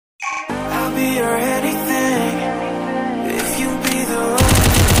I'll be your anything if you be the one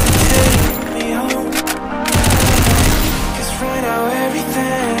to take me home. 'Cause right now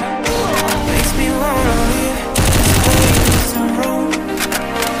everything makes me wanna leave this place and roam.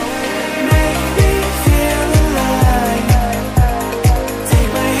 Make me feel alive. Take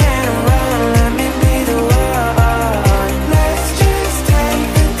my hand around, let me be the one. Let's just take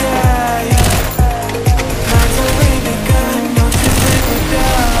the dive. Night's already begun, don't you think we're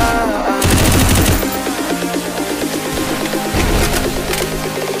done?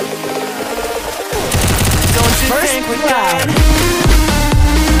 Don't you think we're done?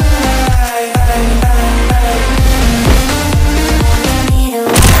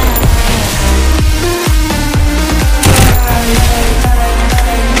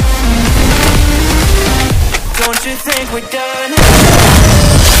 Don't you think we're done?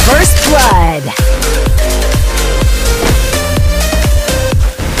 First blood.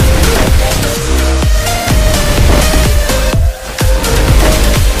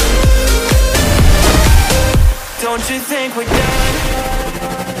 Don't you think we're done?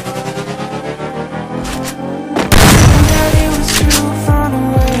 That it was true from the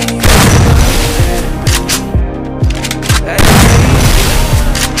way you looked at me.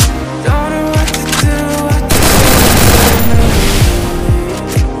 Don't know what to do, what to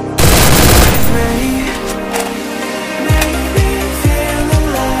say. Make me feel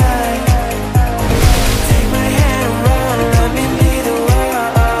alive. Take my hand around, let me be the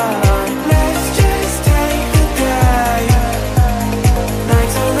one. Let's just take the dive.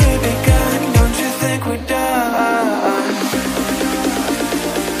 Night's only begun, don't you think we're done?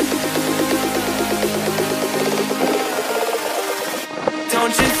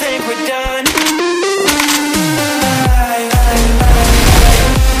 Don't you think we're done?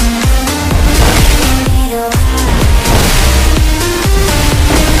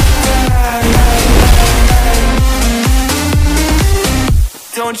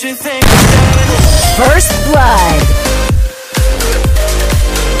 Don't you think we're done? First blood.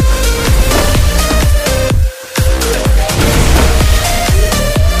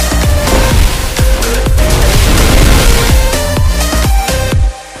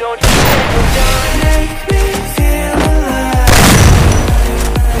 Don't you think we're done? Make me feel alive.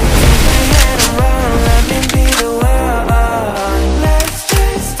 Take my hand around, let me be the one. Let's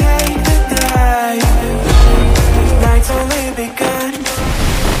just take the dive. Night's only begun.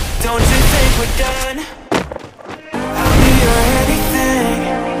 Don't you think we're done? I'll be your anything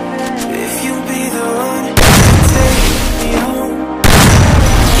if you be the one to take me home.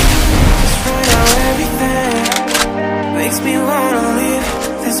 'Cause right now everything makes me wanna leave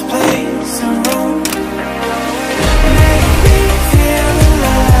this place and roam. Make me feel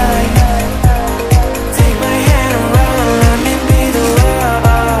alive. Take my hand around, let me be the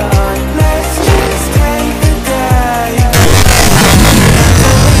one. Let's just take the dive.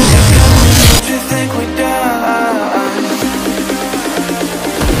 Don't you think we're done?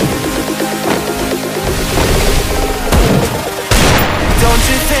 Don't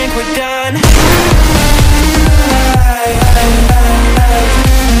you think we're done?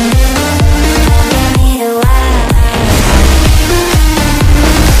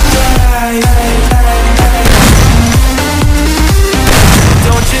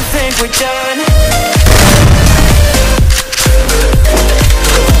 Don't you think we're done?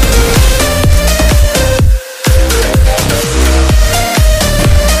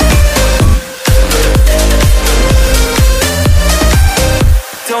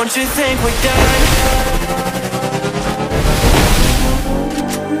 Don't you think we're done?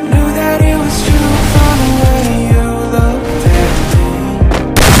 Knew that it was true from the way you looked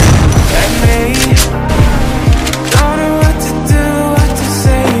at me. Don't know what to do, what to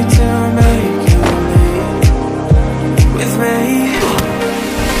say to make you leave with me.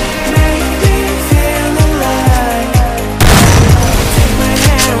 Make me feel alive. Take my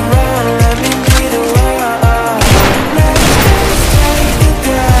hand around, let me be the one. Let's just take the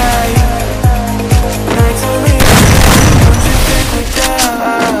dive.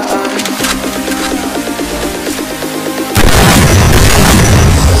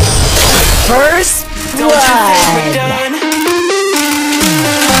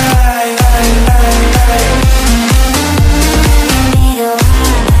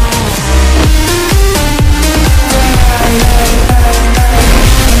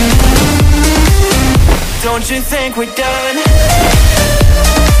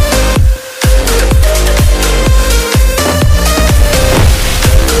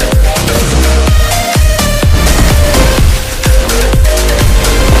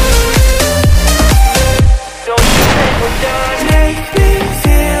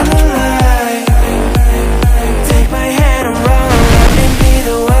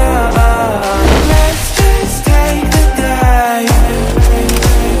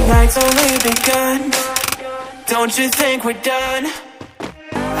 Don't you think we're done?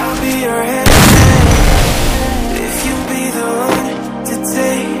 I'll be your hand if you'll be the one to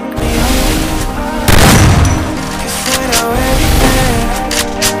take me home. 'Cause right now everything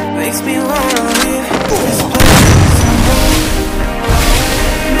makes me wanna leave this place alone.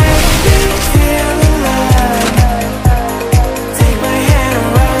 Make me feel alive. Take my hand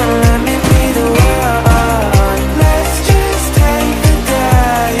around, let me be the one. Let's just take the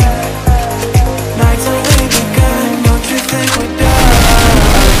dive. Night's only begun, don't you think we're done?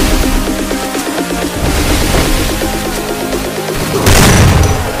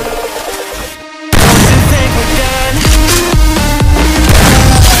 Don't you think we're done?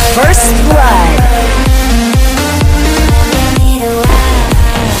 First blood.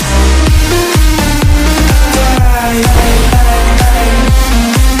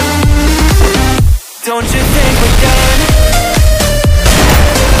 Don't you think we're done?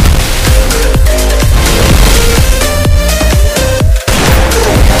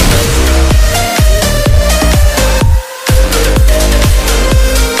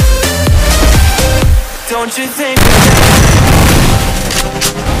 Don't you think we're done?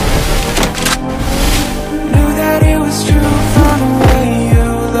 Knew that it was true from the way you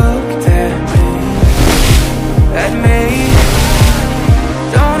looked at me.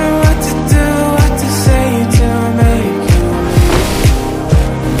 Don't know what to do, what to say to make you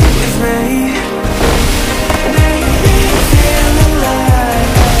with me. Make me feel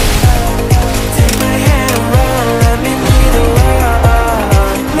alive. Take my hand around, let me be the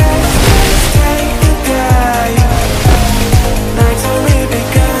one. Let's just take the dive. Night's only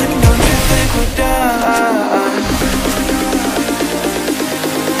begun, don't you think we're done?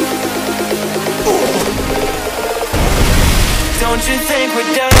 Don't you think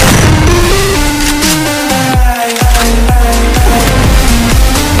we're done?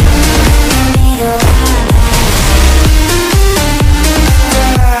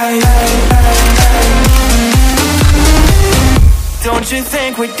 Don't you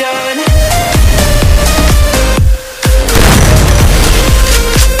think we're done?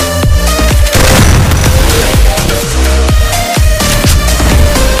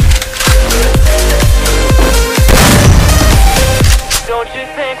 Don't you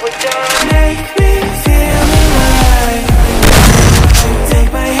think we're done? Make me feel alive. Take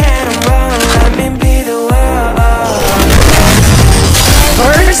my hand around, let me be the one.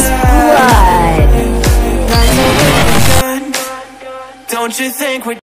 First blood. Don't you think we're